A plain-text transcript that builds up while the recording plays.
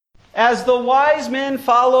As the wise men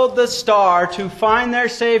followed the star to find their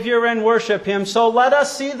Savior and worship Him, so let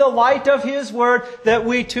us see the light of His Word, that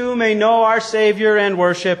we too may know our Savior and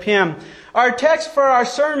worship Him. Our text for our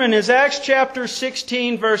sermon is Acts chapter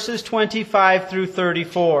 16, verses 25 through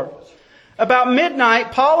 34. About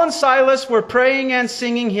midnight, Paul and Silas were praying and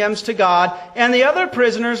singing hymns to God, and the other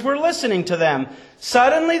prisoners were listening to them.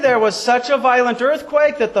 Suddenly there was such a violent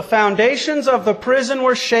earthquake that the foundations of the prison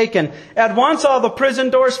were shaken. At once all the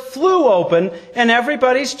prison doors flew open, and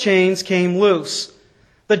everybody's chains came loose.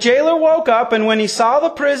 The jailer woke up, and when he saw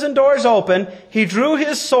the prison doors open, he drew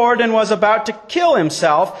his sword and was about to kill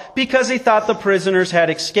himself because he thought the prisoners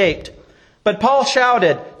had escaped. But Paul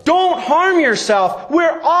shouted, "Don't harm yourself.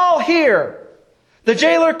 We're all here." The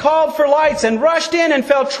jailer called for lights and rushed in and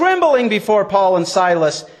fell trembling before Paul and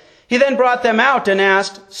Silas. He then brought them out and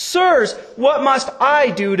asked, "Sirs, what must I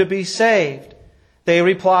do to be saved?" They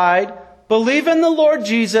replied, "Believe in the Lord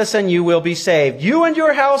Jesus and you will be saved, you and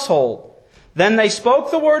your household." Then they spoke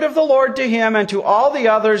the word of the Lord to him and to all the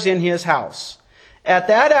others in his house. At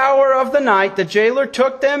that hour of the night, the jailer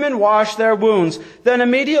took them and washed their wounds. Then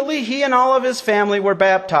immediately he and all of his family were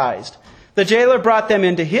baptized. The jailer brought them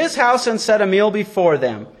into his house and set a meal before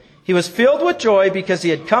them. He was filled with joy because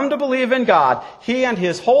he had come to believe in God, he and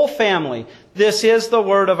his whole family. This is the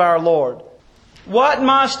word of our Lord. What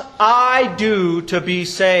must I do to be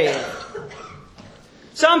saved?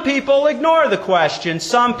 Some people ignore the question.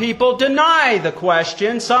 Some people deny the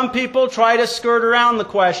question. Some people try to skirt around the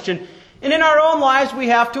question. And in our own lives, we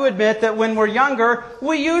have to admit that when we're younger,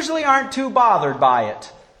 we usually aren't too bothered by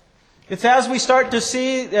it. It's as we start to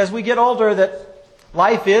see, as we get older, that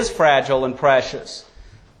life is fragile and precious,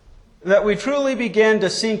 that we truly begin to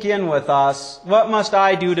sink in with us, what must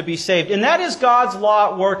I do to be saved? And that is God's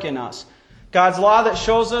law at work in us. God's law that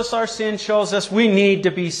shows us our sin shows us we need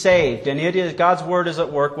to be saved. And it is God's Word is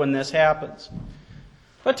at work when this happens.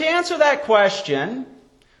 But to answer that question,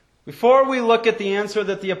 before we look at the answer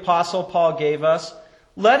that the Apostle Paul gave us,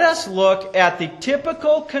 let us look at the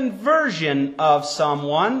typical conversion of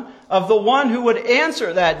someone, of the one who would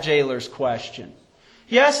answer that jailer's question.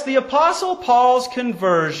 Yes, the Apostle Paul's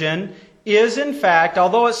conversion is, in fact,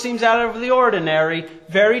 although it seems out of the ordinary,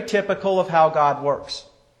 very typical of how God works.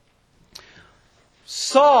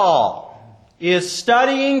 Saul is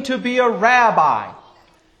studying to be a rabbi.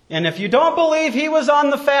 And if you don't believe he was on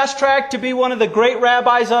the fast track to be one of the great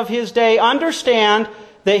rabbis of his day, understand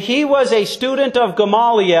that he was a student of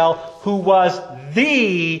Gamaliel, who was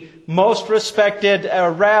the most respected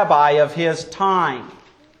rabbi of his time.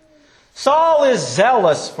 Saul is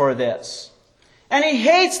zealous for this. And he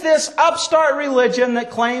hates this upstart religion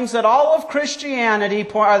that claims that all of Christianity,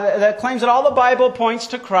 that claims that all the Bible points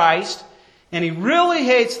to Christ. And he really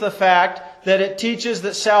hates the fact that it teaches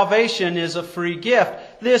that salvation is a free gift.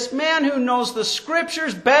 This man who knows the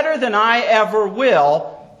Scriptures better than I ever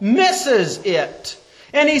will misses it.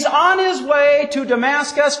 And he's on his way to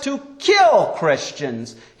Damascus to kill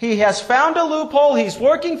Christians. He has found a loophole. He's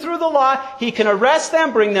working through the law. He can arrest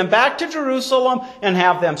them, bring them back to Jerusalem, and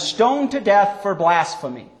have them stoned to death for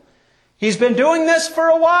blasphemy. He's been doing this for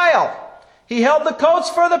a while. He held the coats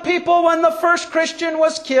for the people when the first Christian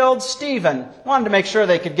was killed, Stephen. Wanted to make sure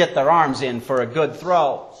they could get their arms in for a good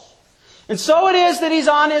throw. And so it is that he's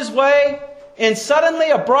on his way, and suddenly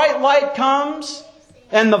a bright light comes,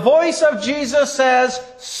 and the voice of Jesus says,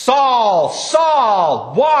 "Saul,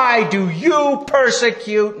 Saul, why do you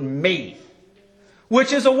persecute me?"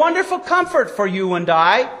 Which is a wonderful comfort for you and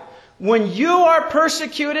I. When you are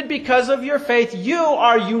persecuted because of your faith, you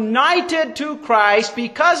are united to Christ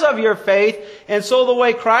because of your faith. And so the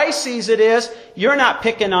way Christ sees it is, you're not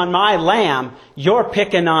picking on my lamb, you're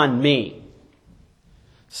picking on me.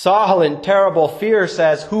 Saul in terrible fear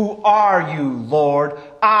says, "Who are you, Lord?"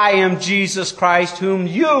 "I am Jesus Christ, whom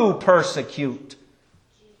you persecute."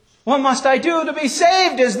 What must I do to be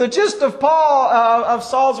saved is the gist of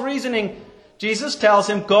Saul's reasoning. Jesus tells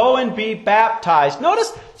him, "Go and be baptized."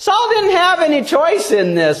 Notice, Saul didn't have any choice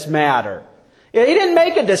in this matter. He didn't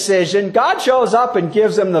make a decision. God shows up and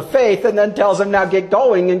gives him the faith and then tells him, "Now get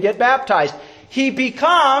going and get baptized."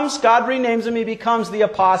 God renames him, he becomes the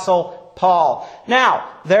Apostle Paul. Now,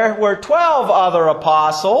 there were 12 other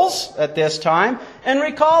apostles at this time, and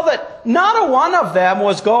recall that not a one of them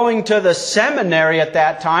was going to the seminary at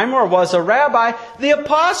that time or was a rabbi. The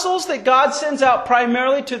apostles that God sends out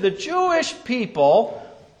primarily to the Jewish people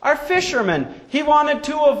are fishermen. He wanted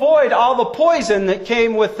to avoid all the poison that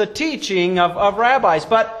came with the teaching of rabbis.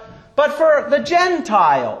 But for the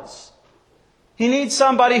Gentiles, he needs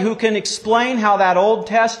somebody who can explain how that Old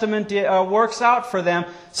Testament works out for them.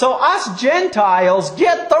 So us Gentiles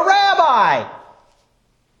get the rabbi.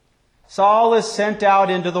 Saul is sent out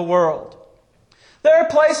into the world. There are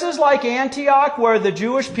places like Antioch where the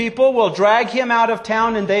Jewish people will drag him out of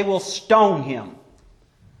town and they will stone him.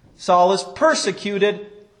 Saul is persecuted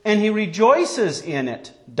and he rejoices in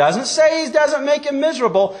it. Doesn't say he doesn't make him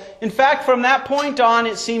miserable. In fact, from that point on,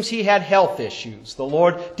 it seems he had health issues. The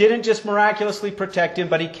Lord didn't just miraculously protect him,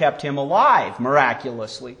 but He kept him alive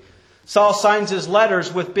miraculously. Saul signs his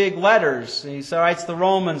letters with big letters. He writes the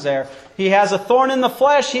Romans there. He has a thorn in the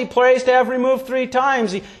flesh he prays to have removed 3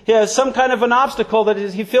 times. He has some kind of an obstacle that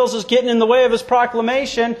he feels is getting in the way of his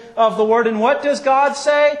proclamation of the Word. And what does God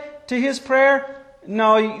say to his prayer?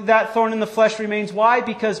 No, that thorn in the flesh remains. Why?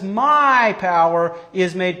 Because my power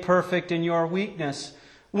is made perfect in your weakness.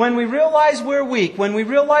 When we realize we're weak, when we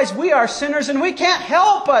realize we are sinners and we can't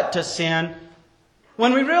help but to sin,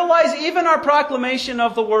 when we realize even our proclamation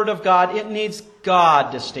of the Word of God, it needs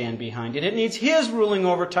God to stand behind it. It needs His ruling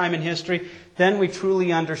over time and history. Then we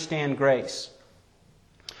truly understand grace.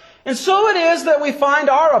 And so it is that we find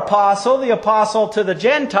our apostle, the apostle to the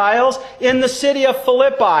Gentiles, in the city of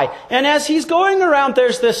Philippi. And as he's going around,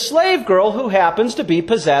 there's this slave girl who happens to be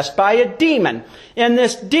possessed by a demon. And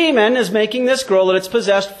this demon is making this girl that it's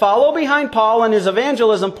possessed follow behind Paul and his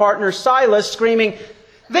evangelism partner Silas, screaming,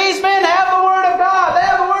 "These men have the Word of God. They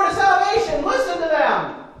have the Word of salvation. Listen to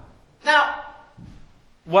them." Now,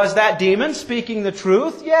 was that demon speaking the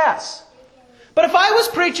truth? Yes. But if I was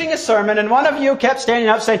preaching a sermon and one of you kept standing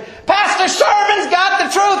up saying, "Pastor Sherman's got the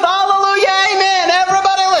truth. Hallelujah. Amen.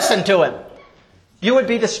 Everybody listen to him," you would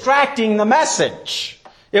be distracting the message.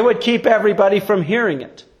 It would keep everybody from hearing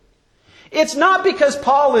it. It's not because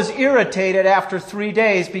Paul is irritated after 3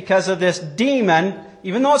 days because of this demon,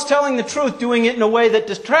 even though it's telling the truth, doing it in a way that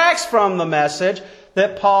distracts from the message,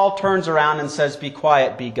 that Paul turns around and says, "Be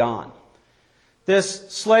quiet, be gone." This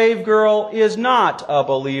slave girl is not a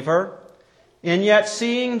believer, and yet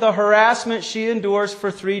seeing the harassment she endures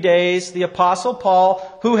for 3 days, the Apostle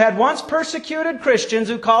Paul, who had once persecuted Christians,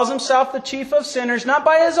 who calls himself the chief of sinners, not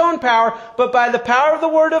by his own power, but by the power of the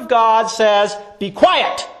Word of God, says, "Be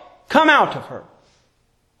quiet, come out of her."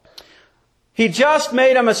 He just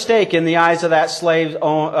made a mistake in the eyes of that slave's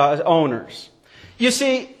owners. You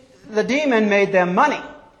see, the demon made them money.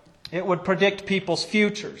 It would predict people's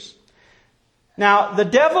futures. Now, the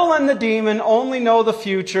devil and the demon only know the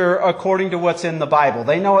future according to what's in the Bible.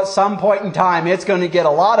 They know at some point in time it's going to get a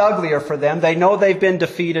lot uglier for them. They know they've been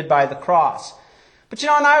defeated by the cross. But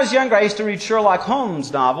when I was younger, I used to read Sherlock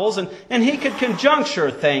Holmes novels, and he could conjuncture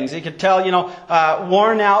things. He could tell,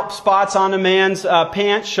 worn out spots on a man's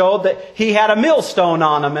pants showed that he had a millstone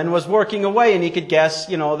on him and was working away, and he could guess,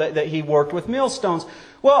 that he worked with millstones.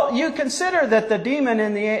 Well, you consider that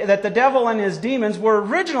the devil and his demons were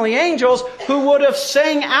originally angels who would have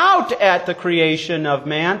sang out at the creation of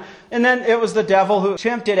man, and then it was the devil who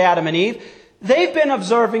tempted Adam and Eve. They've been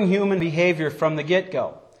observing human behavior from the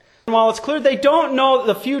get-go. And while it's clear they don't know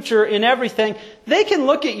the future in everything, they can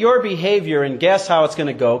look at your behavior and guess how it's going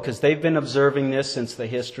to go because they've been observing this since the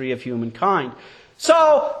history of humankind.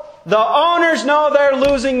 So, the owners know they're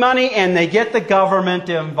losing money and they get the government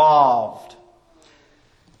involved.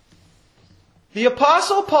 The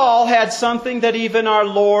Apostle Paul had something that even our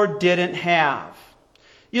Lord didn't have.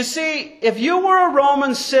 You see, if you were a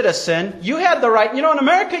Roman citizen, you had the right. In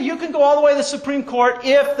America, you can go all the way to the Supreme Court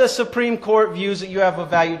if the Supreme Court views that you have a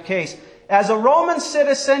valued case. As a Roman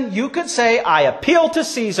citizen, you could say, "I appeal to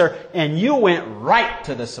Caesar," and you went right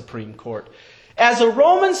to the Supreme Court. As a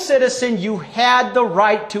Roman citizen, you had the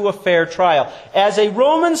right to a fair trial. As a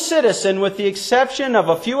Roman citizen, with the exception of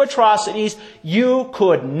a few atrocities, you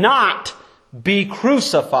could not be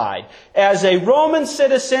crucified. As a Roman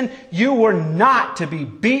citizen, you were not to be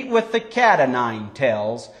beat with the cat o' nine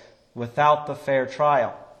tails without the fair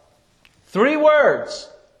trial. 3 words.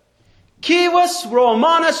 Civis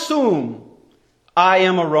Romanus sum. I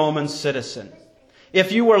am a Roman citizen.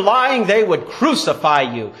 If you were lying, they would crucify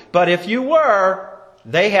you. But if you were,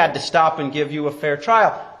 they had to stop and give you a fair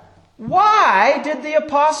trial. Why did the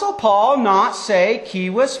Apostle Paul not say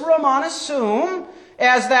Civis Romanus sum?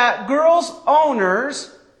 As that girl's owners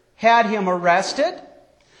had him arrested,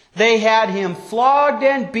 they had him flogged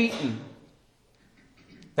and beaten.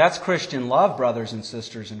 That's Christian love, brothers and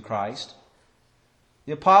sisters in Christ.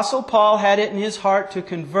 The Apostle Paul had it in his heart to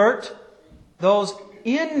convert those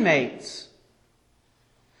inmates.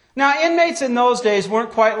 Now, inmates in those days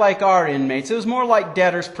weren't quite like our inmates. It was more like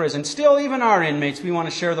debtor's prison. Still, even our inmates, we want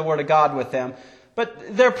to share the Word of God with them.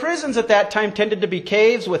 But their prisons at that time tended to be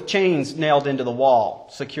caves with chains nailed into the wall,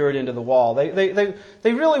 secured into the wall. They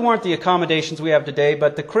really weren't the accommodations we have today,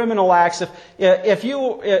 but the criminal acts, if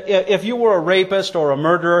you were a rapist or a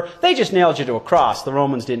murderer, they just nailed you to a cross. The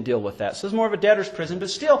Romans didn't deal with that. So it's more of a debtor's prison. But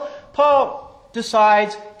still, Paul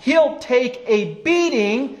decides he'll take a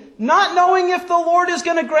beating, not knowing if the Lord is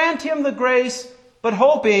going to grant him the grace, but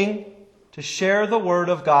hoping to share the word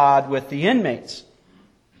of God with the inmates.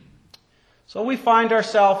 So we find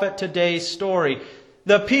ourselves at today's story.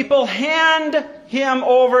 The people hand him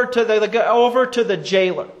over to the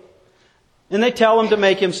jailer. And they tell him to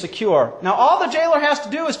make him secure. Now all the jailer has to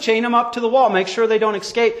do is chain him up to the wall, make sure they don't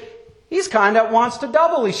escape. He's kind of wants to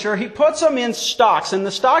doubly sure. He puts them in stocks. And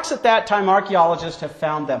the stocks at that time, archaeologists have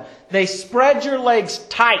found them. They spread your legs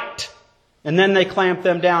tight. And then they clamp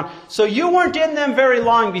them down. So you weren't in them very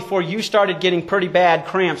long before you started getting pretty bad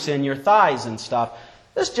cramps in your thighs and stuff.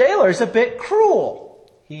 This jailer is a bit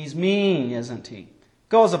cruel. He's mean, isn't he?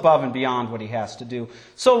 Goes above and beyond what he has to do.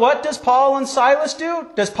 So what does Paul and Silas do?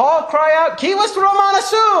 Does Paul cry out, "Kiwas Romanum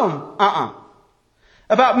sum"?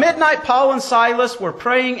 About midnight, Paul and Silas were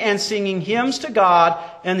praying and singing hymns to God,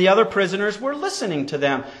 and the other prisoners were listening to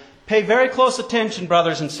them. Pay very close attention,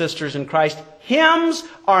 brothers and sisters in Christ. Hymns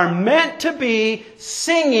are meant to be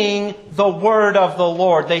singing the word of the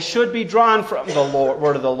Lord. They should be drawn from the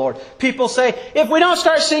word of the Lord. People say, if we don't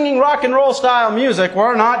start singing rock and roll style music,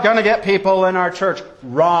 we're not going to get people in our church.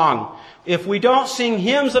 Wrong. If we don't sing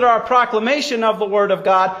hymns that are a proclamation of the word of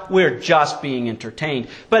God, we're just being entertained.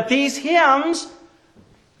 But these hymns,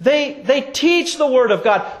 they teach the Word of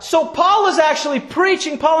God. So Paul is actually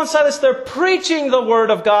preaching, Paul and Silas, they're preaching the Word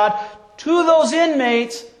of God to those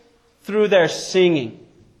inmates through their singing.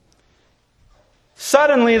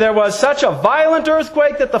 Suddenly there was such a violent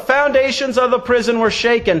earthquake that the foundations of the prison were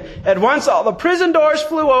shaken. At once all the prison doors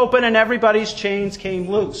flew open and everybody's chains came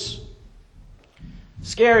loose.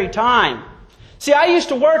 Scary time. See, I used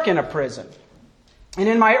to work in a prison. And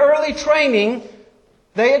in my early training,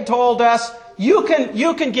 they had told us, you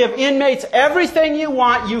can give inmates everything you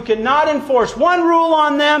want. You cannot enforce one rule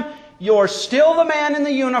on them. You're still the man in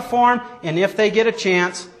the uniform. And if they get a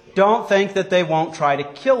chance, don't think that they won't try to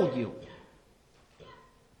kill you.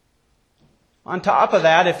 On top of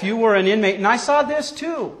that, if you were an inmate, and I saw this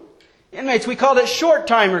too. Inmates, we called it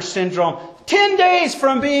short-timer syndrome. 10 days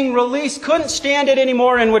from being released, couldn't stand it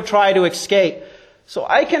anymore and would try to escape. So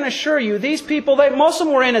I can assure you, these people, most of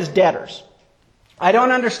them were in as debtors. I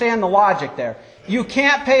don't understand the logic there. You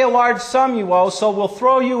can't pay a large sum you owe, so we'll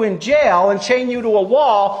throw you in jail and chain you to a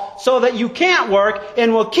wall so that you can't work,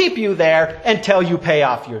 and we'll keep you there until you pay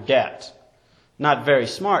off your debt. Not very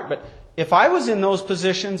smart, but if I was in those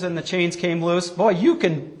positions and the chains came loose, boy, you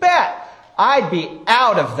can bet I'd be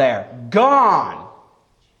out of there, gone.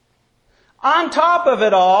 On top of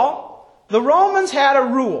it all, the Romans had a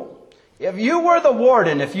rule. If you were the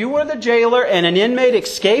warden, if you were the jailer, and an inmate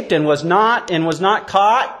escaped and was not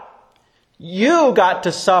caught, you got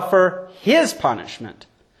to suffer his punishment.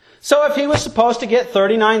 So if he was supposed to get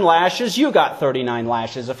 39 lashes, you got 39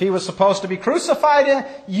 lashes. If he was supposed to be crucified,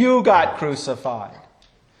 you got crucified.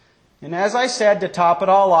 And as I said, to top it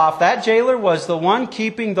all off, that jailer was the one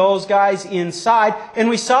keeping those guys inside. And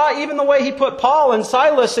we saw even the way he put Paul and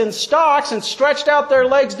Silas in stocks and stretched out their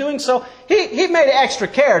legs doing so. He made extra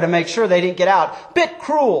care to make sure they didn't get out. Bit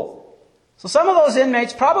cruel. So some of those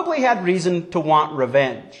inmates probably had reason to want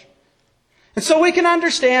revenge. And so we can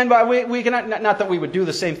understand why, not that we would do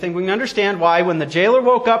the same thing, we can understand why when the jailer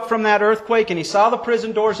woke up from that earthquake and he saw the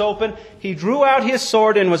prison doors open, he drew out his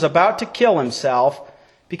sword and was about to kill himself,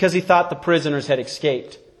 because he thought the prisoners had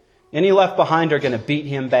escaped. Any left behind are going to beat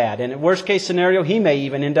him bad. And in worst case scenario, he may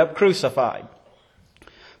even end up crucified.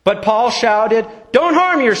 But Paul shouted, "Don't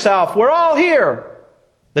harm yourself, we're all here."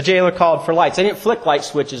 The jailer called for lights. They didn't flick light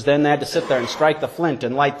switches then. They had to sit there and strike the flint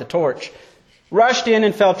and light the torch. Rushed in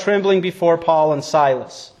and fell trembling before Paul and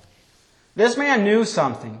Silas. This man knew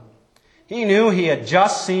something. He knew he had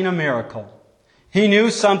just seen a miracle. He knew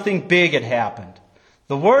something big had happened.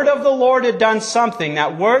 The word of the Lord had done something.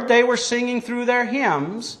 That word they were singing through their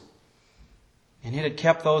hymns, and it had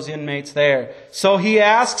kept those inmates there. So he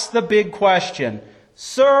asks the big question,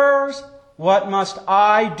 "Sirs, what must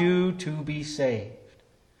I do to be saved?"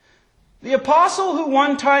 The apostle who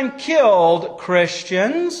one time killed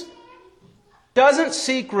Christians doesn't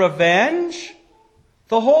seek revenge.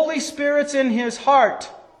 The Holy Spirit's in his heart.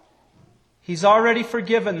 He's already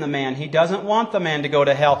forgiven the man. He doesn't want the man to go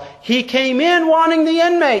to hell. He came in wanting the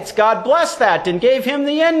inmates. God blessed that and gave him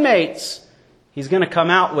the inmates. He's going to come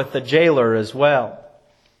out with the jailer as well.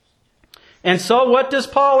 And so what does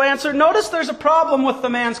Paul answer? Notice there's a problem with the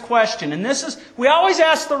man's question. And we always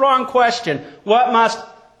ask the wrong question. What must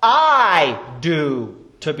I do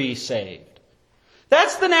to be saved?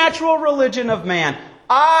 That's the natural religion of man.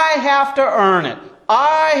 I have to earn it.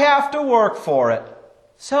 I have to work for it.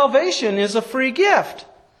 Salvation is a free gift.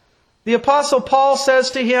 The Apostle Paul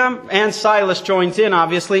says to him, and Silas joins in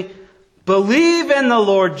obviously, believe in the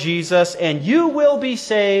Lord Jesus and you will be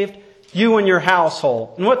saved, you and your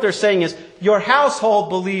household. And what they're saying is, your household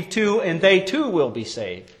believe too, and they too will be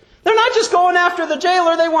saved. They're not just going after the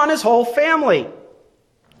jailer, they want his whole family.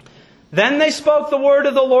 Then they spoke the word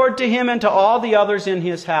of the Lord to him and to all the others in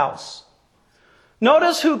his house.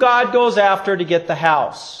 Notice who God goes after to get the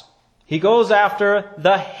house. He goes after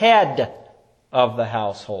the head of the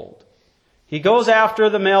household. He goes after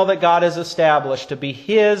the male that God has established to be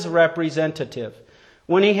his representative.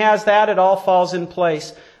 When he has that, it all falls in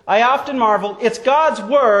place. I often marvel, it's God's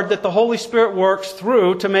Word that the Holy Spirit works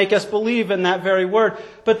through to make us believe in that very Word.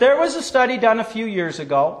 But there was a study done a few years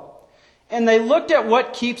ago, and they looked at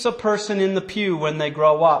what keeps a person in the pew when they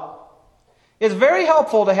grow up. It's very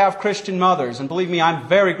helpful to have Christian mothers, and believe me, I'm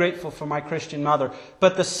very grateful for my Christian mother.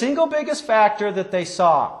 But the single biggest factor that they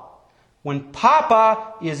saw, when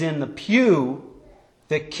Papa is in the pew,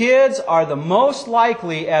 the kids are the most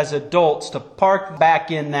likely as adults to park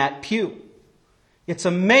back in that pew. It's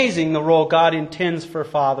amazing the role God intends for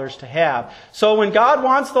fathers to have. So when God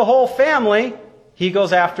wants the whole family, He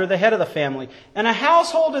goes after the head of the family. And a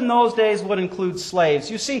household in those days would include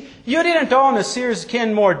slaves. You see, you didn't own a Sears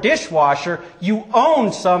Kenmore dishwasher. You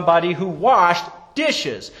owned somebody who washed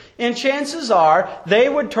dishes. And chances are they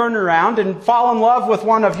would turn around and fall in love with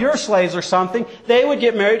one of your slaves or something. They would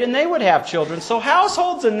get married and they would have children. So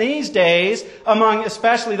households in these days, among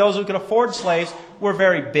especially those who could afford slaves, were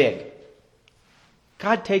very big.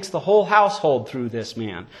 God takes the whole household through this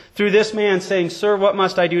man. Through this man saying, Sir, what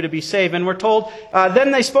must I do to be saved? And we're told,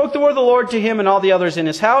 then they spoke the word of the Lord to him and all the others in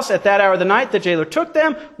his house. At that hour of the night, the jailer took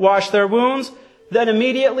them, washed their wounds. Then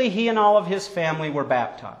immediately he and all of his family were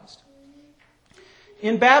baptized.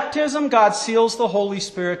 In baptism, God seals the Holy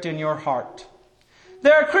Spirit in your heart.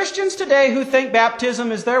 There are Christians today who think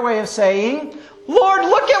baptism is their way of saying, Lord,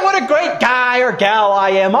 look at what a great guy or gal I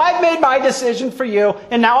am. I've made my decision for you,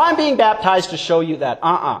 and now I'm being baptized to show you that.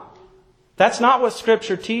 That's not what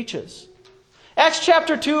Scripture teaches. Acts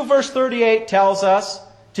chapter 2, verse 38 tells us,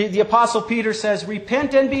 the Apostle Peter says,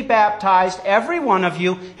 repent and be baptized, every one of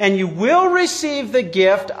you, and you will receive the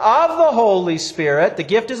gift of the Holy Spirit. The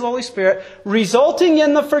gift is the Holy Spirit, resulting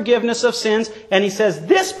in the forgiveness of sins. And he says,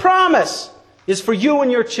 this promise is for you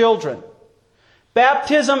and your children.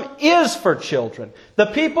 Baptism is for children. The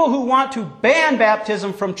people who want to ban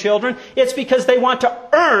baptism from children, it's because they want to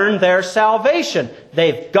earn their salvation.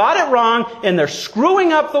 They've got it wrong and they're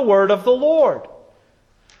screwing up the word of the Lord.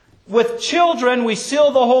 With children, we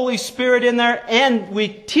seal the Holy Spirit in there and we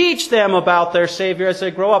teach them about their Savior as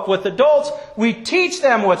they grow up. With adults, we teach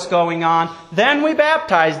them what's going on, then we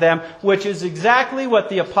baptize them, which is exactly what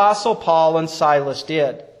the Apostle Paul and Silas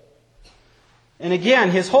did. And again,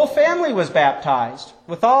 his whole family was baptized.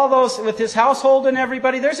 With all those, with his household and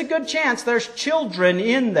everybody, there's a good chance there's children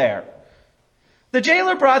in there. The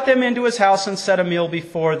jailer brought them into his house and set a meal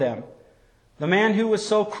before them. The man who was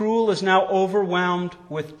so cruel is now overwhelmed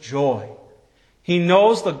with joy. He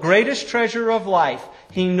knows the greatest treasure of life.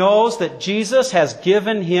 He knows that Jesus has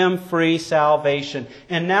given him free salvation.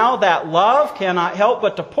 And now that love cannot help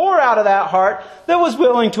but to pour out of that heart that was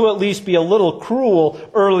willing to at least be a little cruel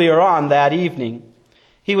earlier on that evening.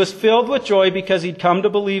 He was filled with joy because he'd come to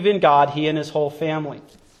believe in God, he and his whole family.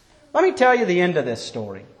 Let me tell you the end of this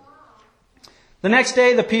story. The next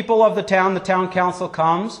day, the people of the town council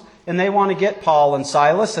comes, and they want to get Paul and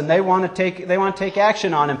Silas, and they want to take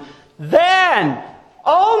action on him. Then,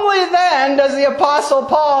 only then does the Apostle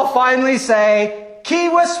Paul finally say,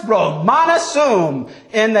 Civis Romanus sum,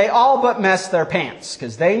 and they all but mess their pants,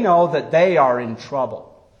 because they know that they are in trouble.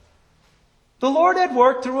 The Lord had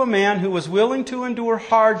worked through a man who was willing to endure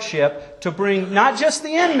hardship to bring not just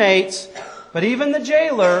the inmates, but even the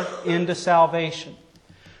jailer into salvation.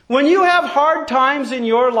 When you have hard times in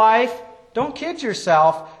your life, don't kid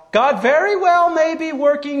yourself. God very well may be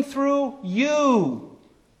working through you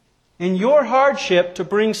in your hardship to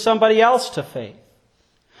bring somebody else to faith.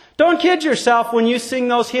 Don't kid yourself when you sing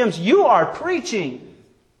those hymns. You are preaching.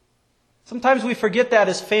 Sometimes we forget that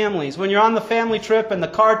as families. When you're on the family trip and the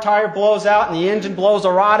car tire blows out and the engine blows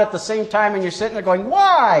a rod at the same time and you're sitting there going,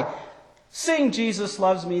 why? Sing Jesus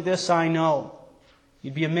loves me, this I know.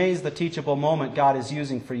 You'd be amazed the teachable moment God is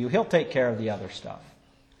using for you. He'll take care of the other stuff.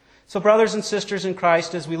 So brothers and sisters in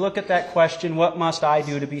Christ, as we look at that question, what must I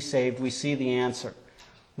do to be saved? We see the answer.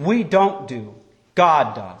 We don't do.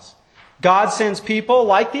 God does. God sends people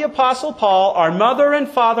like the Apostle Paul, our mother and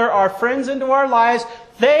father, our friends into our lives.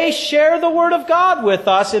 They share the Word of God with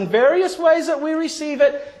us in various ways that we receive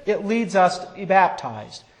it. It leads us to be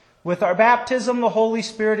baptized. With our baptism, the Holy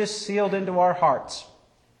Spirit is sealed into our hearts.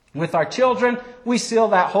 With our children, we seal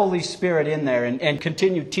that Holy Spirit in there and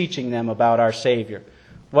continue teaching them about our Savior.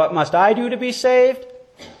 What must I do to be saved?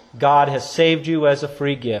 God has saved you as a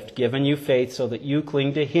free gift, given you faith so that you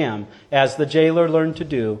cling to Him, as the jailer learned to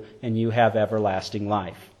do, and you have everlasting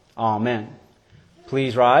life. Amen.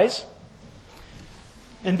 Please rise.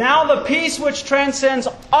 And now the peace which transcends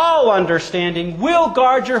all understanding will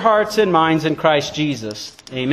guard your hearts and minds in Christ Jesus.